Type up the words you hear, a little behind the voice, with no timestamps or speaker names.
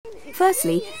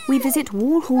Firstly, we visit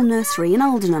Walhall Nursery in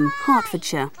Aldenham,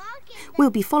 Hertfordshire. We'll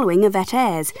be following Yvette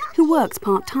Ayres, who works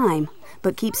part-time,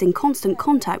 but keeps in constant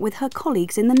contact with her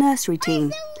colleagues in the nursery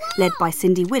team, led by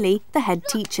Cindy Willey, the head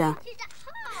teacher.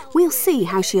 We'll see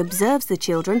how she observes the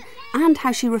children and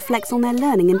how she reflects on their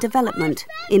learning and development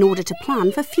in order to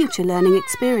plan for future learning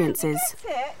experiences.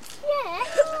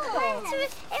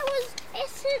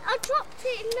 I dropped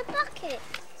it in the bucket.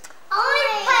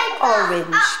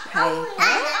 Orange paper.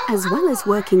 As well as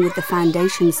working with the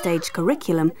foundation stage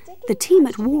curriculum, the team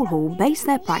at Walhall base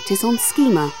their practice on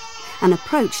schema, an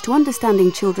approach to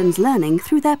understanding children's learning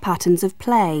through their patterns of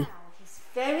play. It's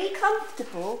very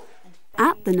comfortable.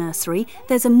 At the nursery,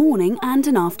 there's a morning and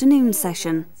an afternoon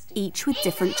session, each with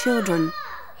different children.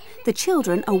 The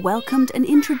children are welcomed and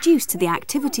introduced to the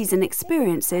activities and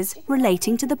experiences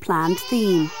relating to the planned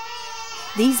theme.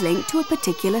 These link to a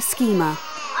particular schema.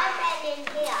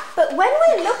 But when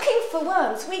we're looking for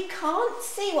worms, we can't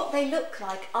see what they look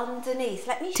like underneath.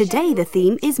 Today the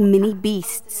theme is mini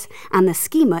beasts, and the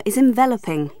schema is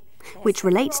enveloping, which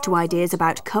relates to ideas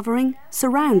about covering,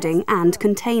 surrounding and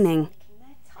containing.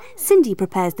 Cindy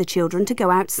prepares the children to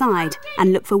go outside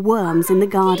and look for worms in the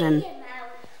garden.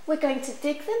 We're going to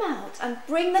dig them out and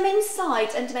bring them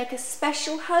inside and make a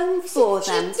special home for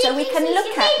them so we can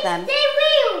look at them. The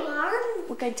real ones.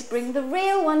 We're going to bring the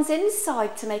real ones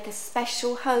inside to make a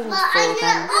special home for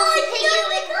them.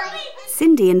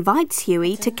 Cindy invites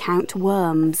Huey to count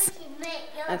worms.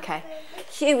 Okay,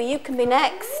 Huey, you can be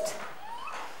next.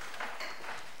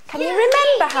 Can you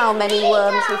remember how many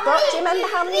worms we've got? Do you remember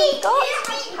how many we've got?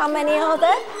 How many are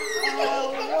there?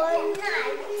 1,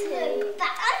 2.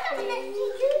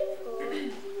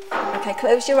 Okay,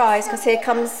 close your eyes because here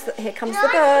comes the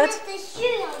bird.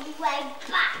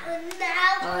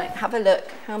 All right, have a look.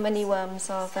 How many worms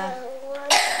are there? 1,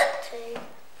 2,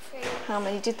 3. How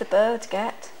many did the bird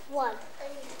get? 1.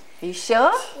 Are you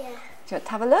sure? Yeah. Do you want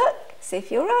to have a look? See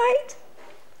if you're right.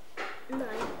 9.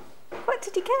 What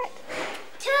did he get?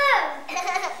 2.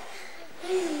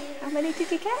 How many did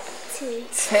he get? 2.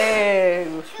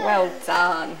 2. Well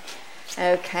done.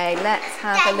 Okay, let's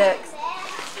have a look.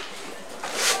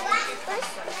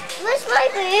 Where's my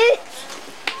boots?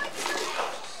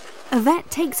 Yvette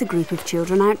takes a group of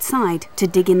children outside to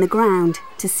dig in the ground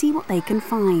to see what they can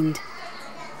find.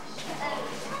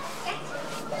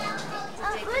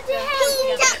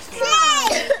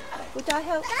 Would I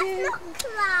help you? Look,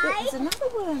 there's another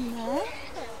worm there.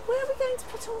 Where are we going to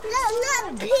put all these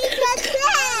worms? Piece of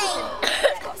clay.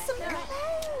 It's got some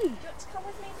clay. Come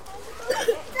with me and find the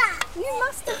bucket. You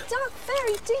must have dug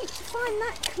very deep to find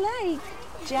that clay,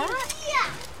 Jack.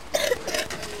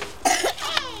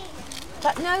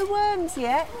 But no worms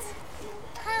yet.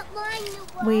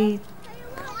 We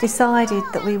decided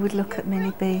that we would look at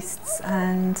mini beasts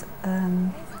and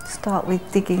start with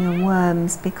digging and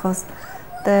worms because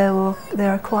there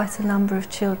are quite a number of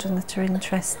children that are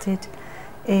interested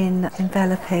in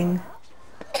enveloping.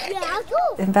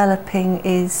 Enveloping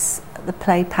is the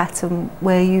play pattern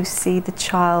where you see the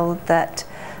child that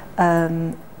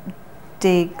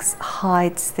digs,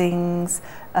 hides things,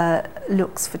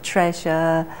 looks for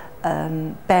treasure,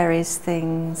 buries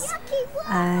things,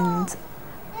 and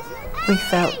we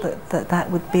felt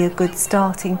that would be a good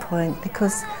starting point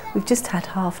because we've just had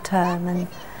half term and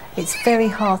it's very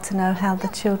hard to know how the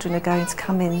children are going to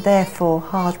come in, therefore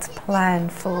hard to plan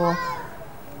for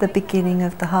the beginning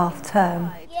of the half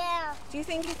term. Yeah. Do you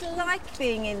think it'll like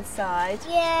being inside?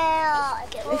 Yeah.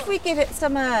 If we give it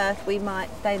some earth, they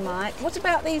might. What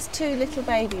about these 2 little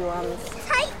baby ones?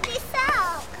 Take this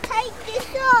out. Take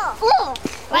this off. Oh.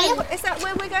 Is that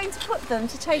where we're going to put them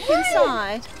to take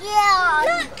inside? Yeah.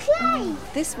 Look, clay.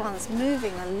 This one's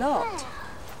moving a lot.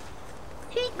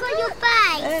 Who's got your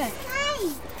bag? There.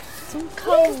 Hey. It's all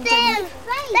cold.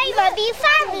 They might be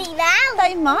family now.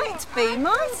 They might be,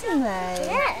 mightn't they?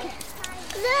 Yeah.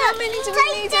 Look, How many do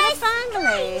we need in a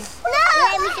family? No.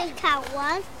 Let me just count.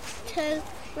 1, 2,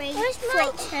 3,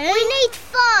 4. We need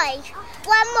 5.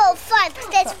 One more, 5,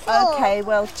 because there's 4. Okay,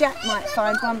 well, Jack might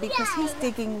find one because he's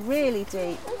digging really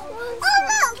deep.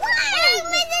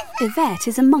 Yvette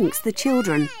is amongst the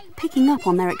children, picking up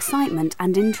on their excitement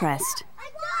and interest.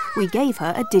 We gave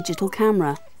her a digital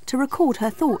camera to record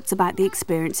her thoughts about the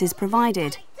experiences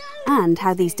provided and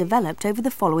how these developed over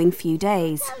the following few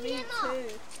days.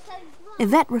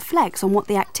 Yvette reflects on what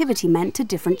the activity meant to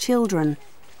different children.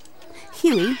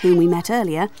 Huey, whom we met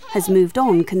earlier, has moved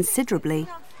on considerably.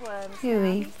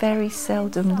 Huey very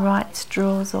seldom writes,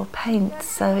 draws or paints,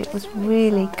 so it was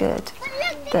really good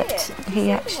that he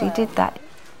actually did that.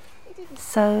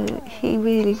 So he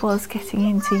really was getting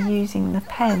into using the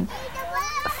pen.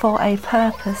 for a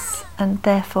purpose, and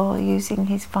therefore using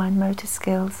his fine motor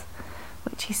skills,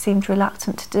 which he seemed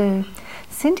reluctant to do.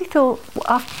 Cindy thought,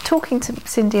 after talking to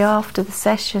Cindy after the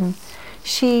session,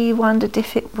 she wondered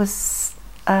if it was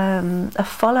a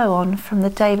follow-on from the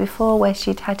day before, where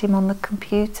she'd had him on the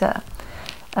computer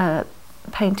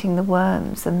painting the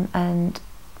worms, and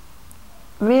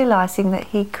realising that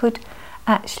he could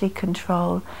actually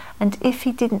control, and if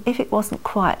it wasn't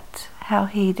quite how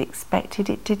he'd expected,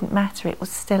 it didn't matter, it was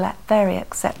still very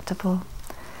acceptable.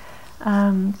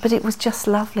 But it was just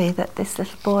lovely that this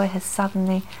little boy has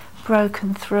suddenly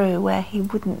broken through, where he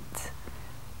wouldn't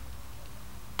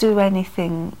do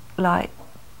anything like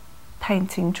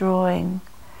painting, drawing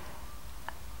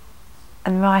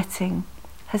and writing,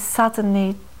 has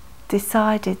suddenly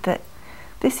decided that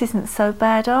this isn't so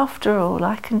bad after all,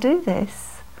 I can do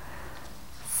this.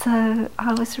 So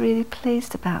I was really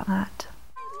pleased about that.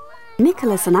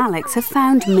 Nicholas and Alex have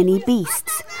found mini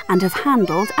beasts and have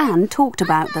handled and talked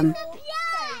about them.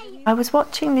 I was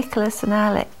watching Nicholas and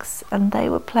Alex, and they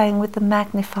were playing with the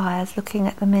magnifiers, looking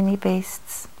at the mini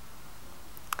beasts.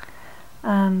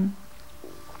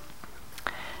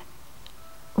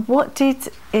 What did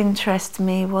interest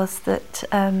me was that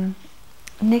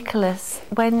Nicholas,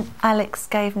 when Alex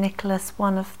gave Nicholas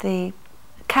one of the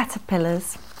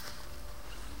caterpillars,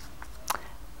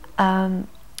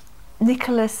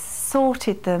 Nicholas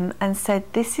sorted them and said,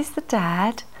 this is the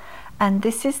dad and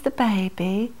this is the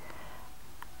baby,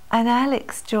 and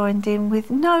Alex joined in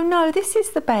with, no, this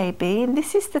is the baby and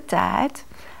this is the dad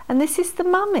and this is the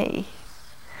mummy.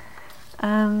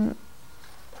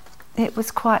 It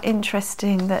was quite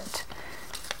interesting that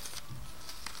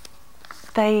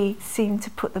they seemed to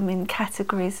put them in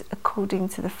categories according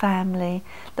to the family.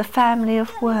 The family of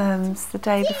worms the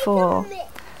day before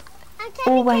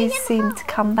always seem to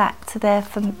come back to their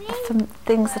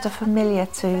things that are familiar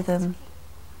to them,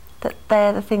 that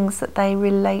they're the things that they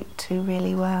relate to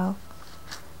really well.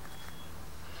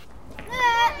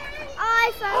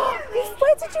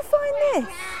 Where did you find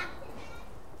this?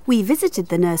 We visited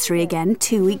the nursery again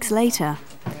 2 weeks later.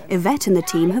 Yvette and the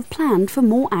team have planned for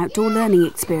more outdoor learning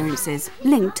experiences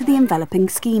linked to the enveloping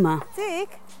schema. Dig.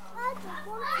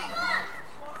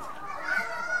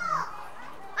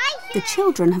 The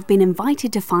children have been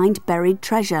invited to find buried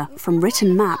treasure from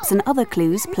written maps and other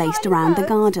clues placed around the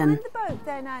garden. The boat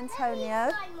then,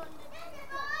 Antonio.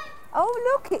 Oh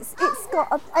look, it's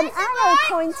got an arrow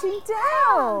pointing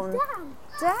down.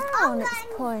 Down it's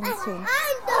pointing.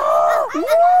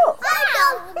 Look!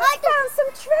 I found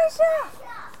some treasure.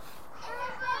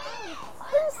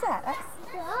 Who's that?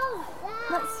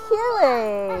 That's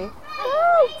Huey.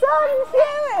 Well done,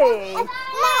 Huey.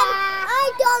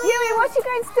 Huey, what are you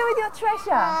going to do with your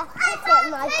treasure? Put it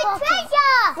in my pocket.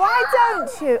 Why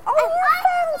don't you? Oh, you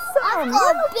found some. I've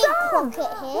got a big Well done.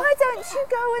 pocket here. Why don't you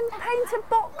go and paint a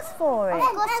box for it?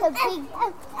 I've got a big...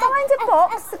 Find a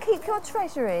box to keep your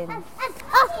treasure in. I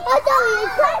don't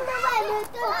need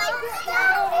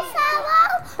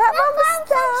That one was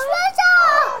stone.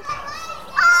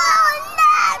 Oh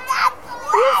no,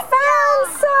 You found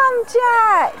some,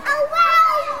 Jack.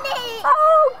 around me.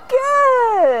 Oh,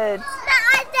 good.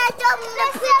 I'm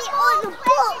going to put it on a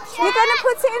box. You're going to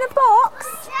put it in a box?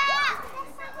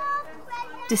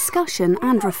 Discussion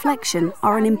and reflection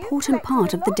are an important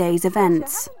part of the day's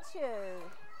events.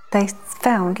 They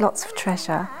found lots of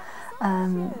treasure.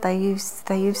 They used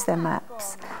their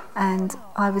maps, and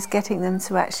I was getting them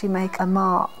to actually make a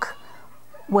mark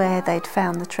where they'd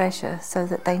found the treasure so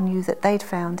that they knew that they'd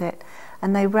found it,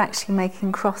 and they were actually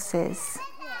making crosses.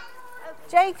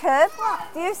 Jacob,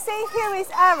 do you see Huey's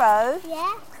arrow?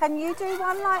 Yeah. Can you do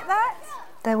one like that?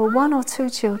 There were 1 or 2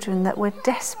 children that were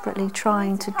desperately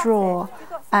trying to draw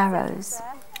arrows.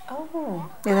 Oh.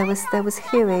 Yeah, there was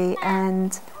Huey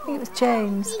and I think it was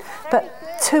James, but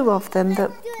 2 of them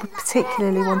that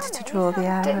particularly wanted to draw the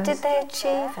arrows. Did they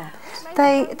achieve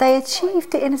it? They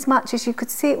achieved it in as much as you could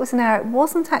see it was an arrow. It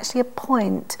wasn't actually a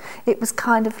point, it was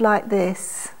kind of like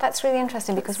this. That's really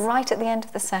interesting, because right at the end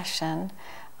of the session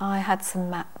I had some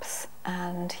maps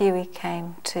and Huey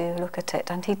came to look at it,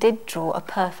 and he did draw a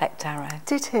perfect arrow.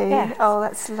 Did he? Yes. Oh,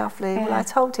 that's lovely. Yeah. Well, I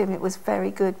told him it was very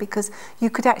good because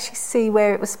you could actually see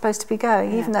where it was supposed to be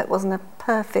going, even though it wasn't a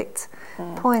perfect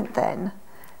point then.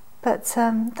 But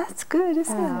that's good,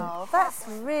 isn't it? Oh, that's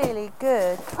really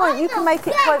good. You can make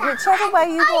it point whichever way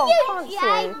you want,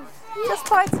 can't you? Just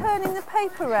by turning the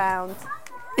paper round.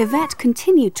 Yvette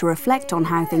continued to reflect on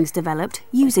how things developed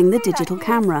using the digital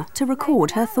camera to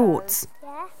record her thoughts.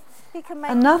 He can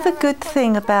make Another good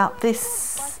thing about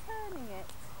this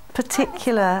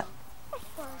particular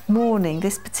morning,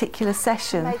 this particular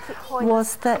session,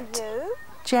 was that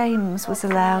James was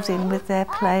allowed in with their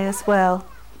play as well.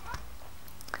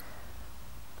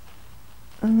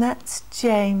 And that's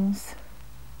James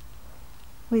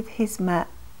with his map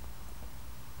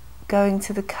going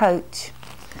to the coach.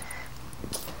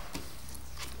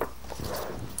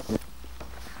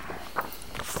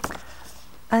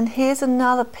 And here's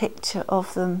another picture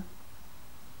of them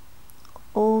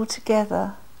all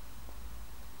together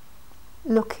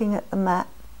looking at the map.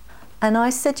 And I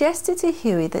suggested to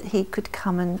Huey that he could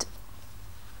come and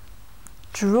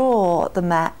draw the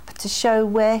map to show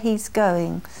where he's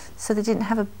going, so they didn't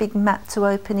have a big map to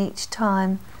open each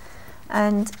time,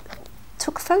 and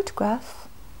took a photograph.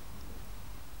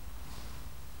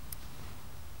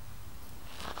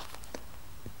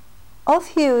 Of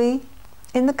Huey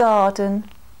in the garden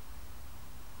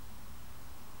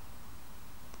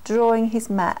drawing his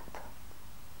map.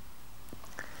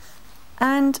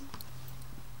 And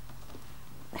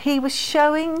he was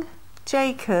showing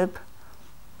Jacob,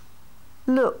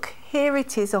 look, here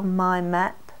it is on my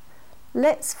map,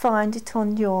 let's find it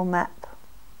on your map.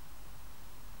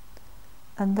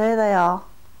 And there they are,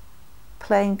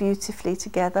 playing beautifully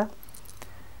together.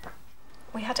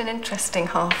 We had an interesting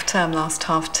half-term last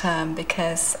half-term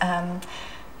because half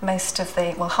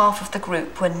of the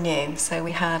group were new, so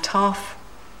we had half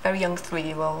very young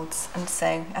 3-year-olds, and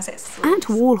so as it's... At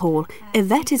Walhall,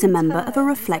 Yvette is a member of a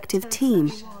reflective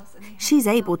team. She's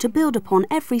able to build upon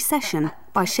every session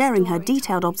by sharing her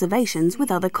detailed observations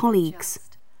with other colleagues.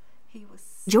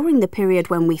 During the period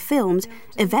when we filmed,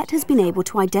 Yvette has been able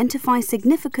to identify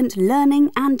significant learning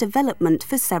and development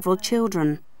for several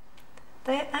children.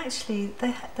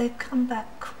 They've come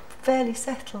back fairly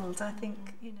settled, I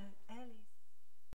think, you know.